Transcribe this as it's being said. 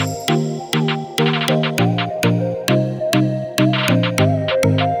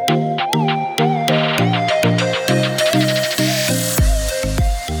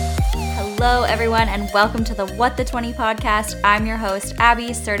everyone, and welcome to the What the 20 podcast. I'm your host,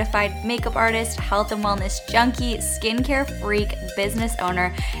 Abby, certified makeup artist, health and wellness junkie, skincare freak, business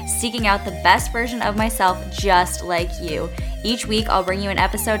owner, seeking out the best version of myself just like you. Each week, I'll bring you an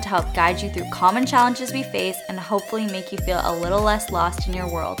episode to help guide you through common challenges we face and hopefully make you feel a little less lost in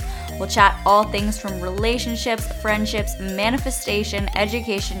your world. We'll chat all things from relationships, friendships, manifestation,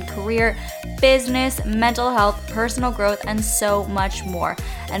 education, career, business, mental health, personal growth, and so much more.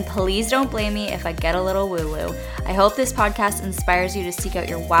 And please don't blame me if I get a little woo-woo. I hope this podcast inspires you to seek out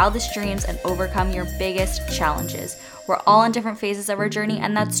your wildest dreams and overcome your biggest challenges. We're all in different phases of our journey,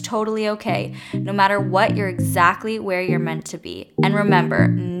 and that's totally okay. No matter what, you're exactly where you're meant to be. And remember,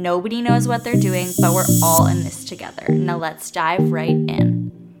 nobody knows what they're doing, but we're all in this together. Now let's dive right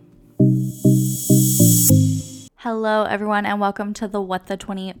in. Hello, everyone, and welcome to the What the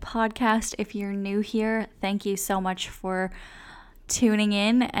 20 podcast. If you're new here, thank you so much for tuning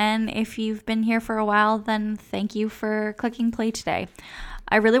in. And if you've been here for a while, then thank you for clicking play today.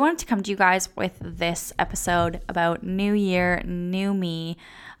 I really wanted to come to you guys with this episode about new year, new me,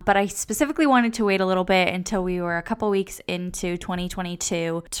 but I specifically wanted to wait a little bit until we were a couple weeks into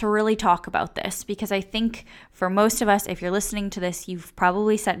 2022 to really talk about this, because I think for most of us, if you're listening to this, you've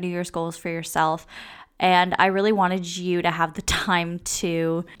probably set New Year's goals for yourself. And I really wanted you to have the time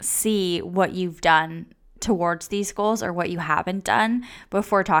to see what you've done towards these goals or what you haven't done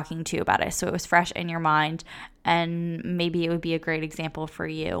before talking to you about it. So it was fresh in your mind, and maybe it would be a great example for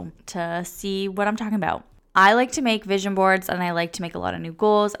you to see what I'm talking about. I like to make vision boards, and I like to make a lot of new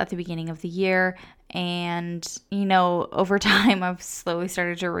goals at the beginning of the year. And, over time, I've slowly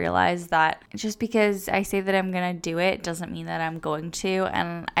started to realize that just because I say that I'm going to do it doesn't mean that I'm going to.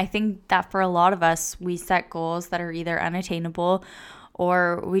 And I think that for a lot of us, we set goals that are either unattainable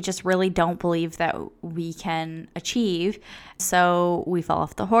or we just really don't believe that we can achieve. So we fall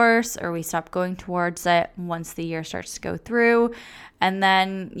off the horse, or we stop going towards it once the year starts to go through. And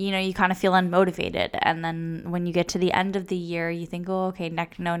then, you kind of feel unmotivated. And then when you get to the end of the year, you think, oh, okay,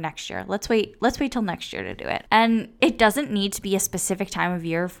 next year. Let's wait till next year to do it. And it doesn't need to be a specific time of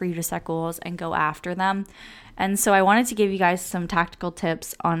year for you to set goals and go after them. And so I wanted to give you guys some tactical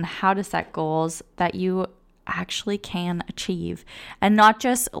tips on how to set goals that you actually can achieve, and not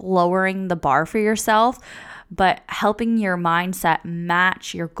just lowering the bar for yourself, but helping your mindset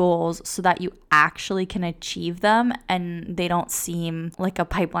match your goals so that you actually can achieve them and they don't seem like a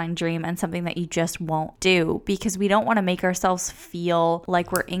pipeline dream and something that you just won't do, because we don't want to make ourselves feel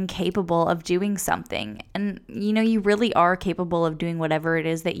like we're incapable of doing something. And you really are capable of doing whatever it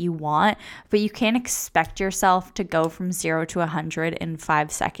is that you want, but you can't expect yourself to go from 0 to 100 in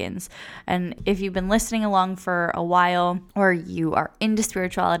 5 seconds. And if you've been listening along for a while, or you are into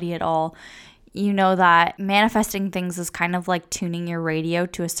spirituality at all, you know that manifesting things is kind of like tuning your radio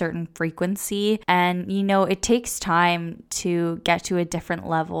to a certain frequency. And, it takes time to get to a different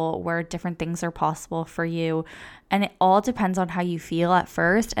level where different things are possible for you. And it all depends on how you feel at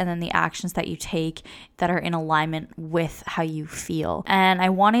first, and then the actions that you take that are in alignment with how you feel. And I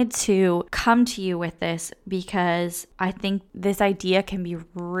wanted to come to you with this because I think this idea can be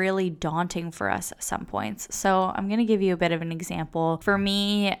really daunting for us at some points. So I'm going to give you a bit of an example. For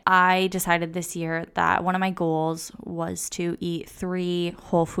me, I decided this year that one of my goals was to eat 3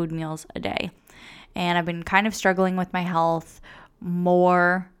 whole food meals a day. And I've been kind of struggling with my health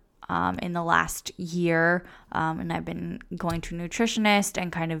more in the last year, and I've been going to a nutritionist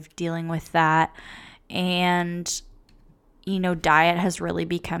and kind of dealing with that. And, diet has really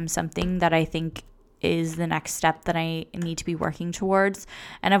become something that I think is the next step that I need to be working towards.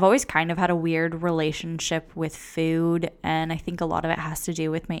 And I've always kind of had a weird relationship with food, and I think a lot of it has to do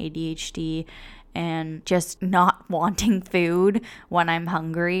with my ADHD and just not wanting food when I'm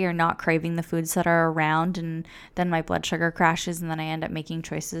hungry, or not craving the foods that are around. And then my blood sugar crashes, and then I end up making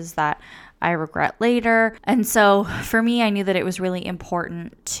choices that I regret later. And so for me, I knew that it was really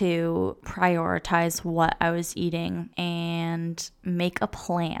important to prioritize what I was eating and make a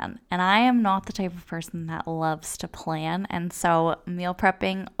plan. And I am not the type of person that loves to plan. And so meal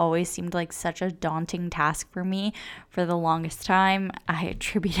prepping always seemed like such a daunting task for me for the longest time. I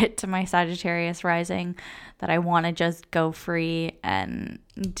attribute it to my Sagittarius rising, that I want to just go free and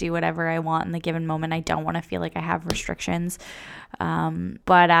do whatever I want in the given moment. I don't want to feel like I have restrictions.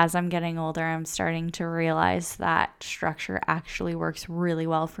 But as I'm getting older, I'm starting to realize that structure actually works really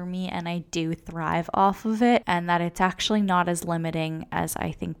well for me, and I do thrive off of it, and that it's actually not as limiting as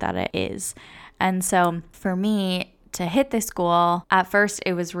I think that it is. And so for me, to hit this goal, at first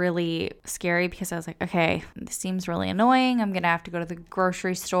it was really scary because I was like, okay, this seems really annoying. I'm going to have to go to the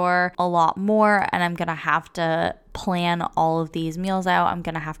grocery store a lot more, and I'm going to have to plan all of these meals out. I'm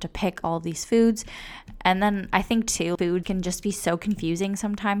going to have to pick all of these foods. And then I think too, food can just be so confusing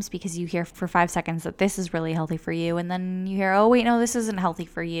sometimes because you hear for 5 seconds that this is really healthy for you. And then you hear, oh, wait, no, this isn't healthy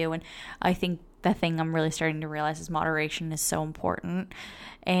for you. And I think the thing I'm really starting to realize is moderation is so important.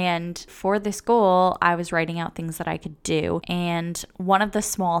 And for this goal, I was writing out things that I could do. And one of the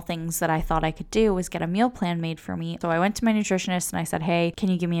small things that I thought I could do was get a meal plan made for me. So I went to my nutritionist and I said, hey,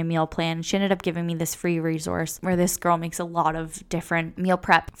 can you give me a meal plan? She ended up giving me this free resource where this girl makes a lot of different meal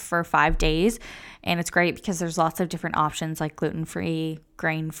prep for 5 days. And it's great because there's lots of different options like gluten-free,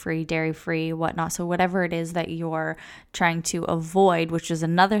 grain-free, dairy-free, whatnot. So whatever it is that you're trying to avoid, which is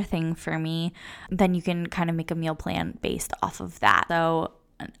another thing for me, then you can kind of make a meal plan based off of that. So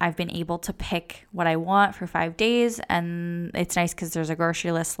I've been able to pick what I want for 5 days, and it's nice because there's a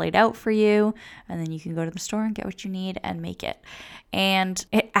grocery list laid out for you, and then you can go to the store and get what you need and make it. And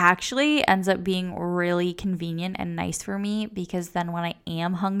it actually ends up being really convenient and nice for me because then when I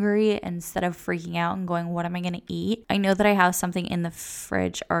am hungry, instead of freaking out and going, what am I going to eat? I know that I have something in the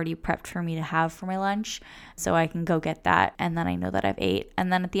fridge already prepped for me to have for my lunch, so I can go get that, and then I know that I've ate.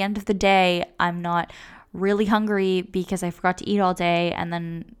 And then at the end of the day, I'm not really hungry because I forgot to eat all day and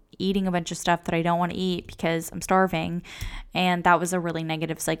then eating a bunch of stuff that I don't want to eat because I'm starving. And that was a really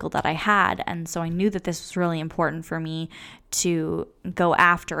negative cycle that I had. And so I knew that this was really important for me to go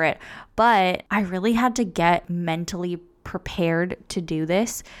after it. But I really had to get mentally prepared to do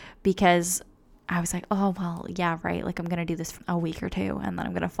this because I was like, oh, well, yeah, right. Like I'm going to do this for a week or two and then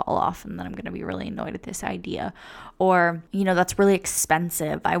I'm going to fall off and then I'm going to be really annoyed at this idea. Or, that's really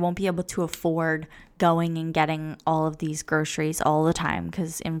expensive. I won't be able to afford going and getting all of these groceries all the time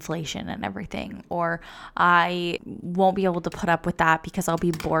because inflation and everything. Or I won't be able to put up with that because I'll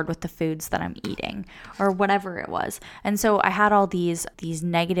be bored with the foods that I'm eating or whatever it was. And so I had all these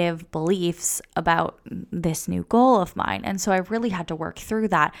negative beliefs about this new goal of mine. And so I really had to work through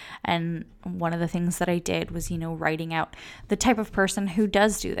that. And one of the things that I did was, writing out the type of person who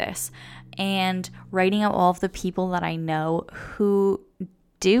does do this and writing out all of the people that I know who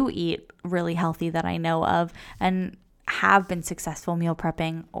do eat really healthy that I know of and have been successful meal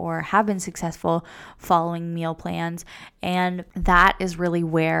prepping or have been successful following meal plans. And that is really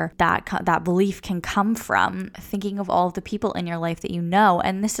where that belief can come from, thinking of all of the people in your life that you know.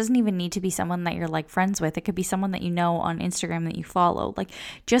 And this doesn't even need to be someone that you're like friends with. It could be someone that you know on Instagram that you follow. Like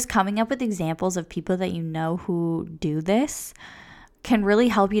just coming up with examples of people that you know who do this can really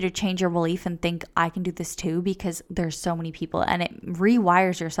help you to change your belief and think, I can do this too, because there's so many people. And it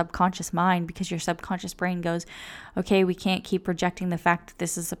rewires your subconscious mind because your subconscious brain goes, okay, we can't keep rejecting the fact that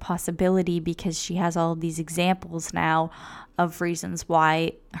this is a possibility because she has all of these examples now of reasons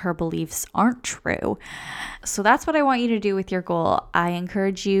why her beliefs aren't true. So that's what I want you to do with your goal. I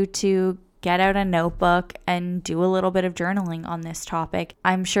encourage you to get out a notebook and do a little bit of journaling on this topic.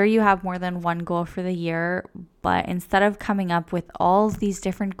 I'm sure you have more than one goal for the year, but instead of coming up with all of these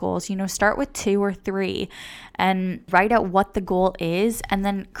different goals, start with 2 or 3 and write out what the goal is and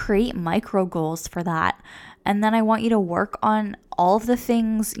then create micro goals for that. And then I want you to work on all of the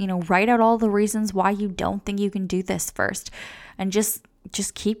things, write out all the reasons why you don't think you can do this first and just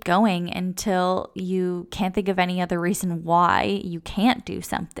keep going until you can't think of any other reason why you can't do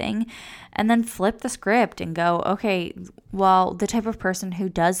something, and then flip the script and go, okay, well, the type of person who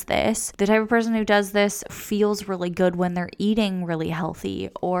does this feels really good when they're eating really healthy,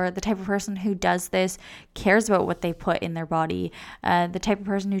 or the type of person who does this cares about what they put in their body. The type of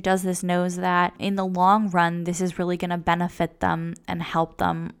person who does this knows that in the long run, this is really going to benefit them and help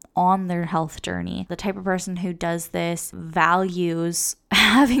them on their health journey. The type of person who does this values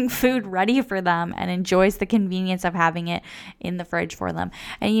having food ready for them and enjoys the convenience of having it in the fridge for them.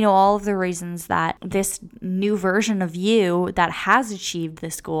 And all of the reasons that this new version of you that has achieved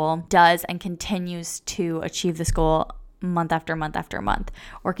this goal does and continues to achieve this goal month after month after month,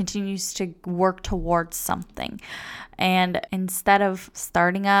 or continues to work towards something. And instead of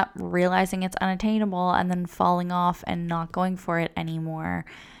starting up, realizing it's unattainable, and then falling off and not going for it anymore,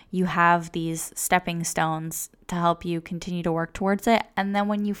 you have these stepping stones to help you continue to work towards it. And then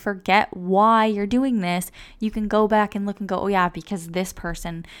when you forget why you're doing this, you can go back and look and go, oh yeah, because this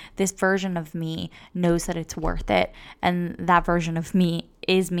person, this version of me knows that it's worth it. And that version of me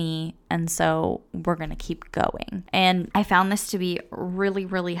is me And so we're going to keep going. And I found this to be really,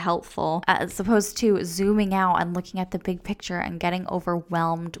 really helpful as opposed to zooming out and looking at the big picture and getting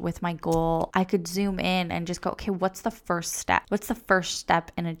overwhelmed with my goal. I could zoom in and just go, okay, what's the first step? What's the first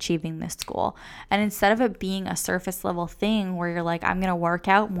step in achieving this goal? And instead of it being a surface level thing where you're like, I'm going to work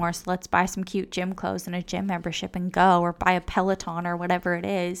out more, so let's buy some cute gym clothes and a gym membership and go, or buy a Peloton or whatever it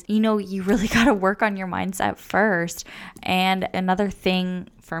is, you really got to work on your mindset first. And another thing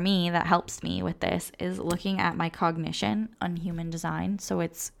for me that helps me with this is looking at my cognition on human design. So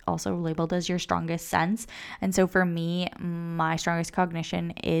it's also labeled as your strongest sense. And so for me, my strongest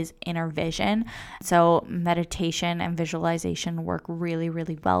cognition is inner vision. So meditation and visualization work really,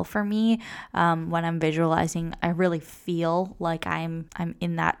 really well for me. When I'm visualizing, I really feel like I'm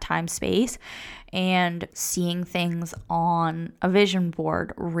in that time space. And seeing things on a vision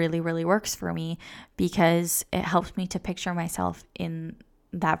board really, really works for me because it helps me to picture myself in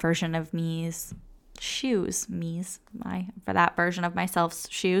that version of me's shoes, for that version of myself's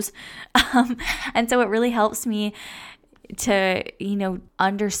shoes. And so it really helps me to,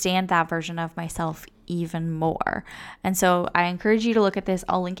 understand that version of myself even more. And so I encourage you to look at this.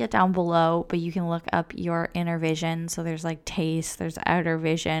 I'll link it down below, but you can look up your inner vision. So there's like taste, there's outer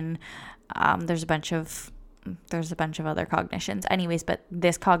vision, there's a bunch of other cognitions anyways, but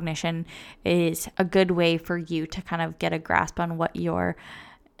this cognition is a good way for you to kind of get a grasp on what your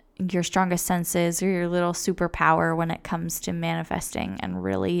strongest sense is, or your little superpower when it comes to manifesting and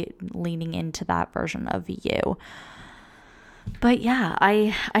really leaning into that version of you. But yeah,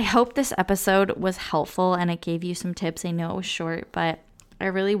 I hope this episode was helpful and it gave you some tips. I know it was short, but I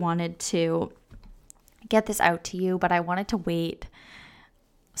really wanted to get this out to you, but I wanted to wait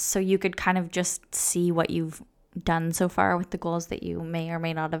so you could kind of just see what you've done so far with the goals that you may or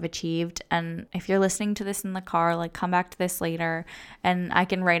may not have achieved. And if you're listening to this in the car, come back to this later, and I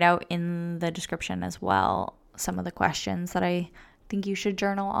can write out in the description as well some of the questions that I think you should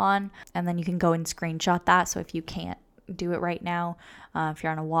journal on, and then you can go and screenshot that. So if you can't do it right now, if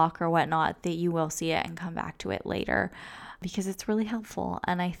you're on a walk or whatnot, that you will see it and come back to it later, because it's really helpful.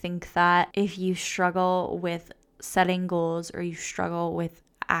 And I think that if you struggle with setting goals, or you struggle with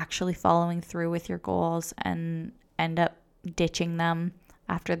actually following through with your goals and end up ditching them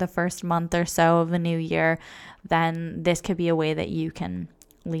after the first month or so of the new year, then this could be a way that you can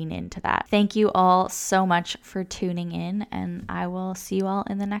lean into that. Thank you all so much for tuning in, and I will see you all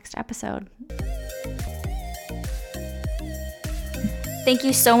in the next episode. Thank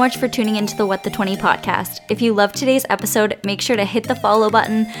you so much for tuning into the What the 20 podcast. If you loved today's episode, make sure to hit the follow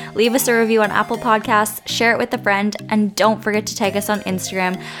button, leave us a review on Apple Podcasts, share it with a friend, and don't forget to tag us on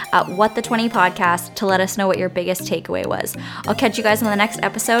Instagram at What the 20 podcast to let us know what your biggest takeaway was. I'll catch you guys on the next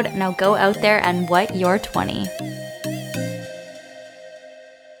episode. Now go out there and what your 20.